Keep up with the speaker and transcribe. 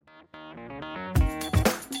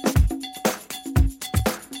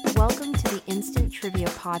Instant Trivia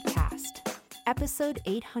Podcast, episode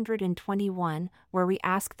 821, where we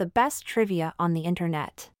ask the best trivia on the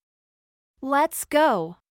internet. Let's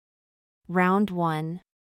go! Round 1.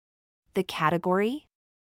 The category?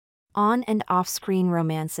 On and off-screen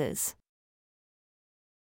romances.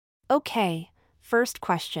 Okay, first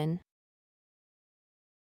question.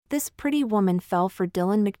 This pretty woman fell for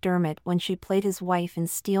Dylan McDermott when she played his wife in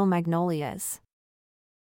Steel Magnolias.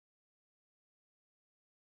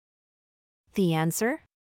 The answer?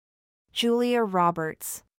 Julia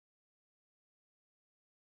Roberts.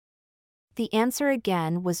 The answer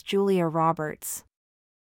again was Julia Roberts.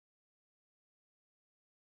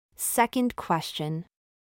 Second question.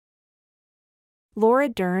 Laura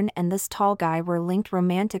Dern and this tall guy were linked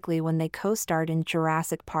romantically when they co-starred in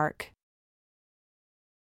Jurassic Park.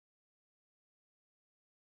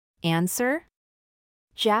 Answer?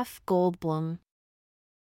 Jeff Goldblum.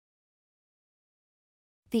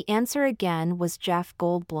 The answer again was Jeff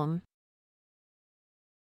Goldblum.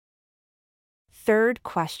 Third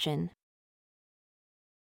question.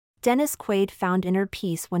 Dennis Quaid found inner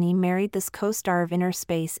peace when he married this co-star of Inner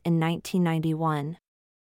Space in 1991.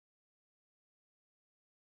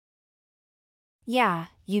 Yeah,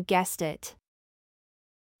 you guessed it.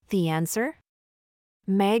 The answer?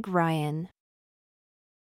 Meg Ryan.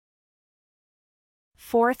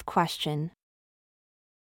 Fourth question.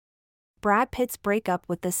 Brad Pitt's breakup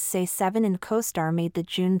with this Say7 and co-star made the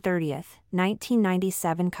June 30th,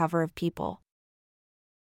 1997 cover of People.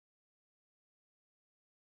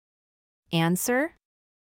 Answer?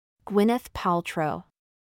 Gwyneth Paltrow.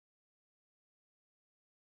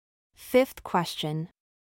 Fifth question.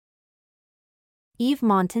 Eve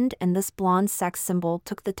Montand and this blonde sex symbol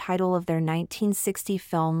took the title of their 1960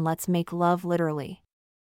 film Let's Make Love Literally.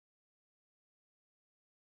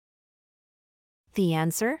 The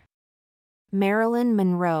answer? Marilyn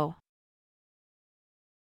Monroe.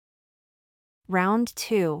 Round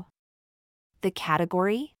 2. The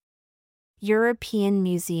category? European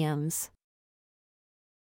museums.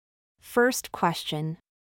 First question.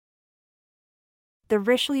 The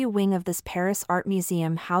Richelieu wing of this Paris Art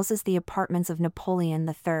Museum houses the apartments of Napoleon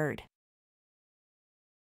III.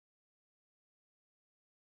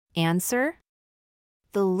 Answer?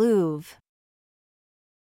 The Louvre.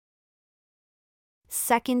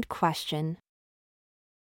 Second question.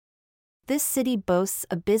 This city boasts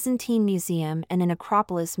a Byzantine museum and an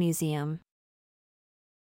Acropolis museum.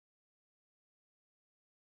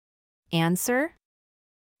 Answer?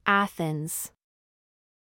 Athens.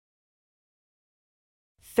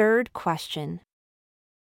 Third question.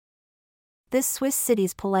 This Swiss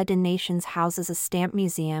city's Palais des Nations houses a stamp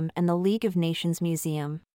museum and the League of Nations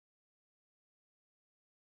Museum.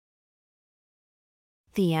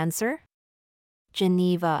 The answer?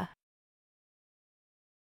 Geneva.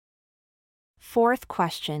 Fourth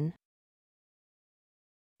question.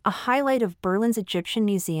 A highlight of Berlin's Egyptian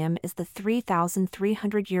Museum is the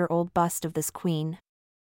 3,300-year-old bust of this queen.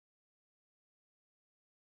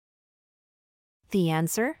 The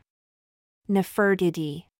answer?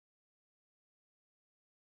 Nefertiti.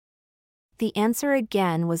 The answer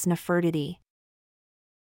again was Nefertiti.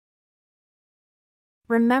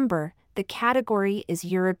 Remember, the category is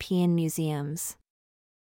European museums.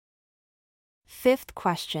 Fifth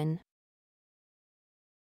question.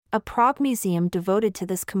 A Prague museum devoted to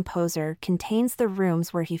this composer contains the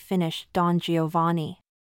rooms where he finished Don Giovanni.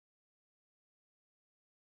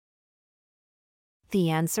 The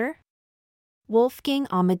answer? Wolfgang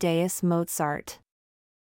Amadeus Mozart.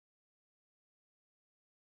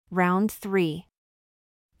 Round 3.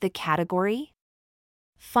 The category?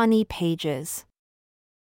 Funny pages.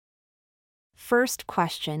 First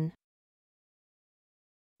question.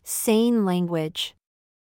 Sane language.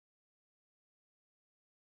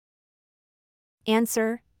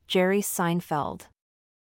 Answer, Jerry Seinfeld.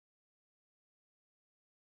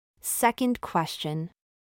 Second question.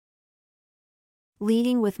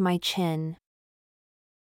 Leading with my chin.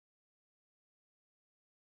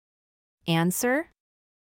 Answer?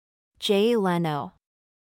 Jay Leno.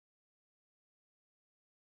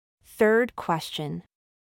 Third question.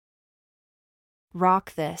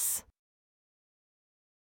 Rock this.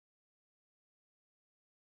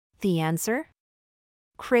 The answer?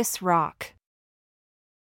 Chris Rock.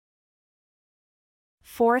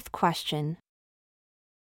 Fourth question.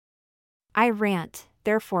 I rant,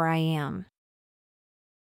 therefore I am.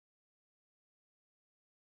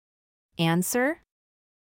 Answer?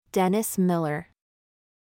 Dennis Miller.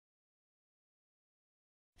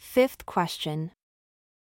 Fifth question.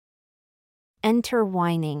 Enter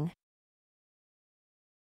whining.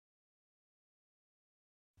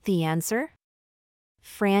 The answer?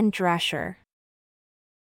 Fran Drescher.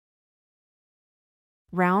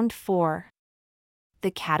 Round 4.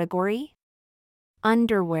 The category?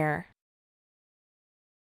 Underwear.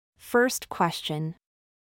 First question.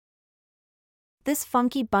 This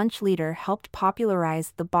funky bunch leader helped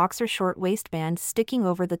popularize the boxer short waistband sticking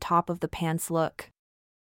over the top of the pants look.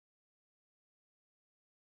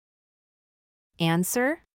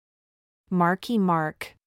 Answer: Marky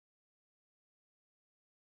Mark.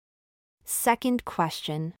 Second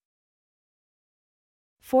question.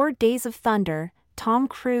 For Days of Thunder, Tom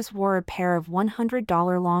Cruise wore a pair of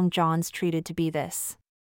 $100 long johns treated to be this.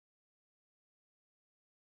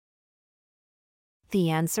 The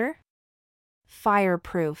answer?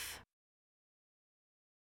 Fireproof.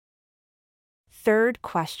 Third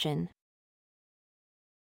question.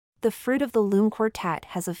 The fruit of the Loom Quartet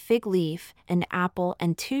has a fig leaf, an apple,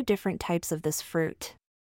 and 2 different types of this fruit.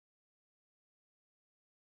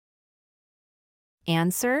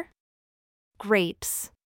 Answer: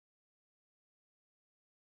 grapes.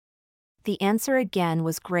 The answer again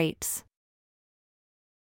was grapes.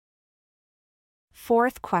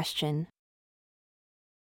 Fourth question.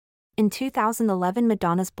 In 2011,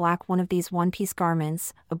 Madonna's Black, one of these one-piece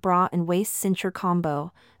garments, a bra and waist cincher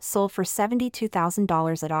combo, sold for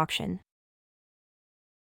 $72,000 at auction.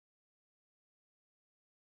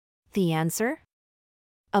 The answer?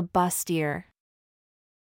 A bustier.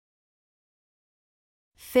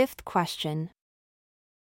 Fifth question.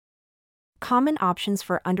 Common options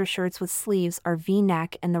for undershirts with sleeves are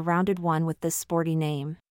V-neck and the rounded one with this sporty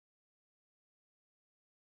name.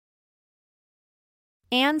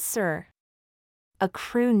 Answer: a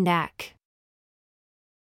crew neck.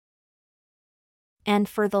 And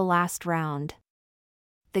for the last round.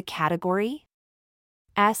 The category?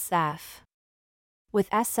 SF. With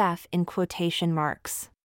SF in quotation marks.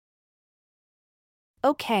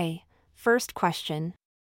 Okay, first question.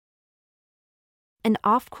 An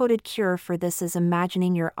oft-quoted cure for this is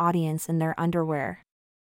imagining your audience in their underwear.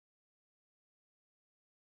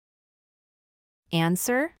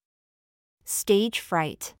 Answer: stage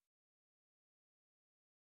fright.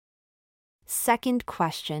 Second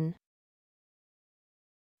question.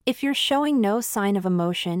 If you're showing no sign of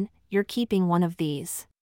emotion, you're keeping one of these.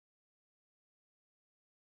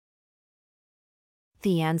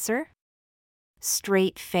 The answer?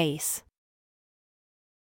 Straight face.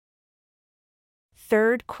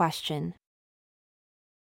 Third question.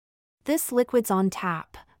 This liquid's on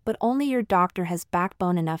tap, but only your doctor has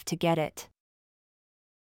backbone enough to get it.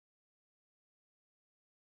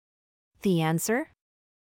 The answer?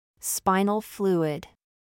 Spinal fluid.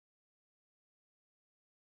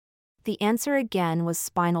 The answer again was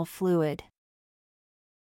spinal fluid.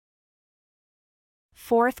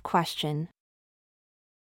 Fourth question.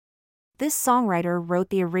 This songwriter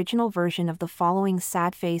wrote the original version of the following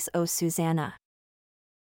Sad Face O Susanna.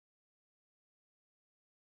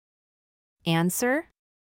 Answer: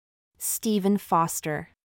 Stephen Foster.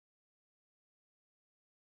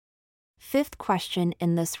 Fifth question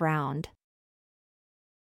in this round.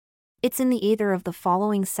 It's in the either of the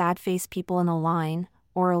following sad face people in a line,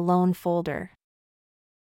 or a lone folder.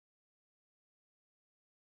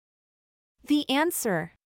 The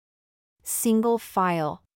answer: single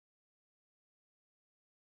file.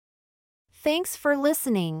 Thanks for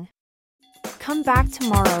listening. Come back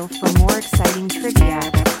tomorrow for more exciting trivia.